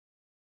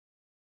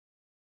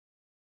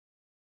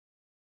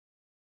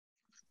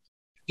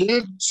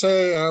did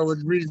say I would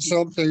read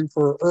something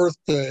for Earth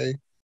Day.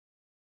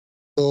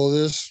 So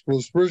this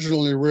was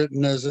originally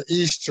written as an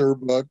Easter,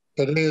 but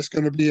today it's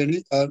going to be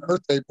an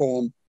Earth Day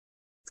poem.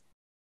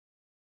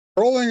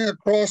 Rolling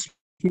across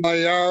my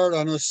yard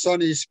on a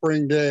sunny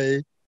spring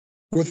day,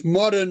 with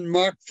mud and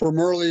muck from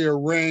earlier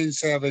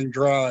rains having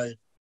dried,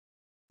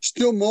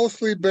 still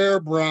mostly bare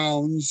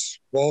browns,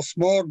 while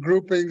small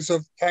groupings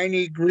of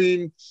tiny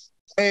green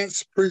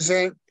plants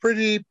present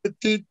pretty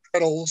petite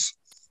petals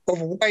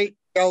of white,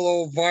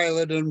 yellow,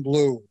 violet, and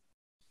blue.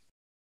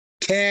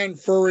 Tan,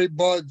 furry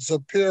buds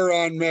appear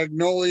on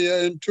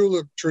magnolia and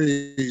tulip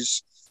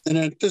trees in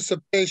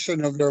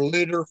anticipation of their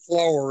later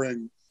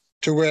flowering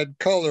to add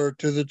color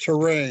to the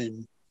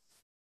terrain.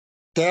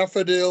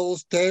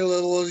 Daffodils,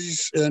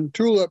 daylilies, and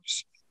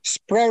tulips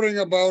sprouting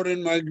about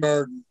in my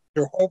garden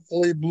to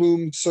hopefully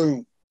bloom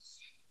soon.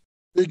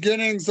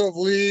 Beginnings of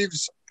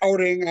leaves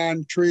outing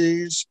on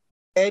trees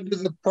add to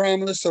the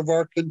promise of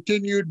our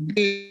continued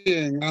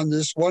being on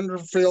this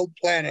wonder-filled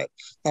planet,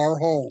 our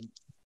home.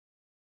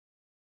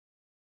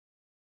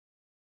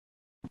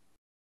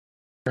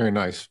 Very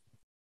nice.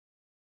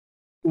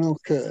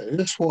 Okay,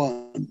 this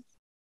one.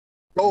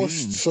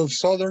 Ghosts of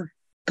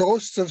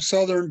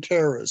Southern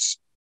Terrace.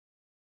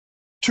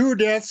 2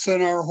 deaths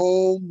in our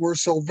home were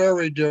so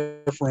very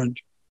different.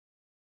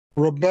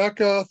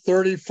 Rebecca,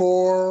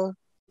 34,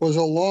 was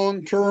a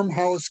long-term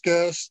house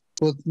guest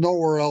with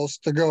nowhere else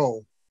to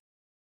go.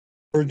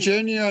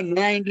 Virginia,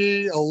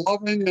 90, a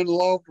loving and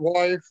loved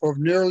wife of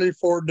nearly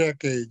 4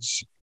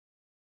 decades.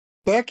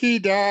 Becky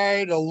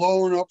died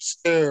alone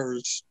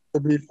upstairs, to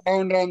be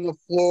found on the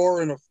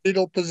floor in a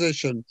fetal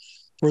position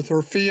with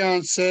her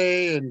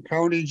fiancé in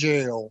county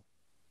jail.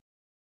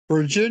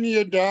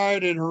 Virginia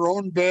died in her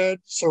own bed,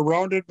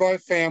 surrounded by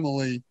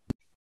family.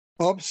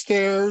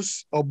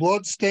 Upstairs, a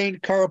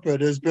blood-stained carpet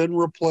has been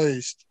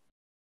replaced.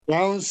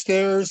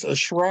 Downstairs, a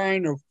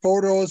shrine of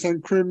photos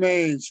and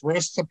cremains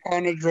rests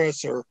upon a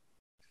dresser.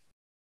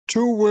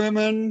 2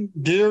 women,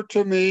 dear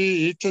to me,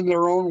 each in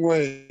their own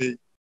way.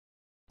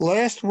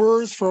 Last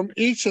words from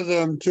each of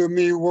them to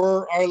me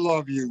were, I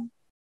love you.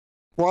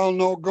 While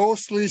no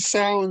ghostly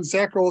sounds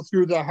echo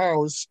through the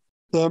house,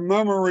 the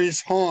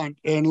memories haunt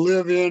and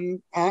live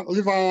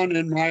on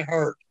in my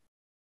heart.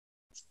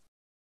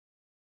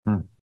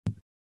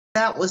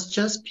 That was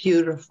just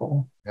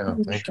beautiful. Yeah,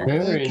 thank you.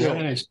 Very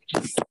nice.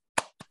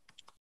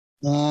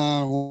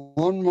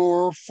 One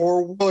more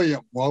for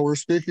William, while we're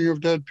speaking of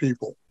dead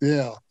people.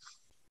 Yeah.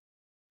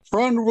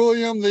 Friend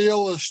William the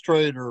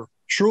illustrator,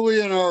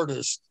 truly an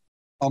artist,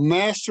 a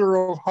master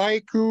of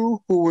haiku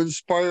who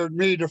inspired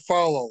me to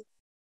follow.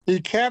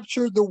 He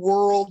captured the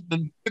world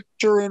in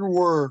picture and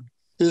word.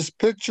 His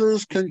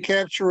pictures can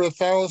capture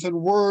 1,000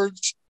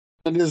 words,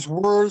 and his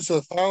words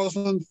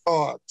 1,000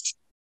 thoughts,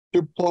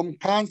 to plumb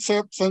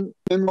concepts and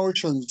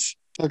emotions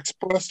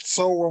expressed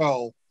so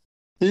well.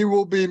 He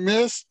will be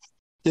missed,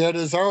 yet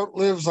his art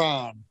lives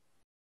on.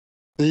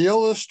 The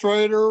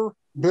illustrator,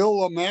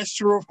 Bill, a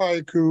master of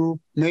haiku,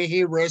 may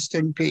he rest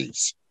in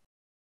peace.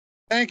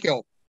 Thank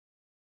you.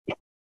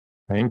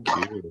 Thank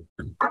you.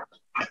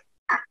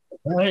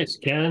 Nice,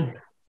 Ken.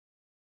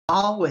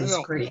 Always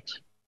great.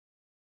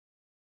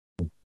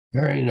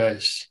 Very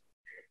nice.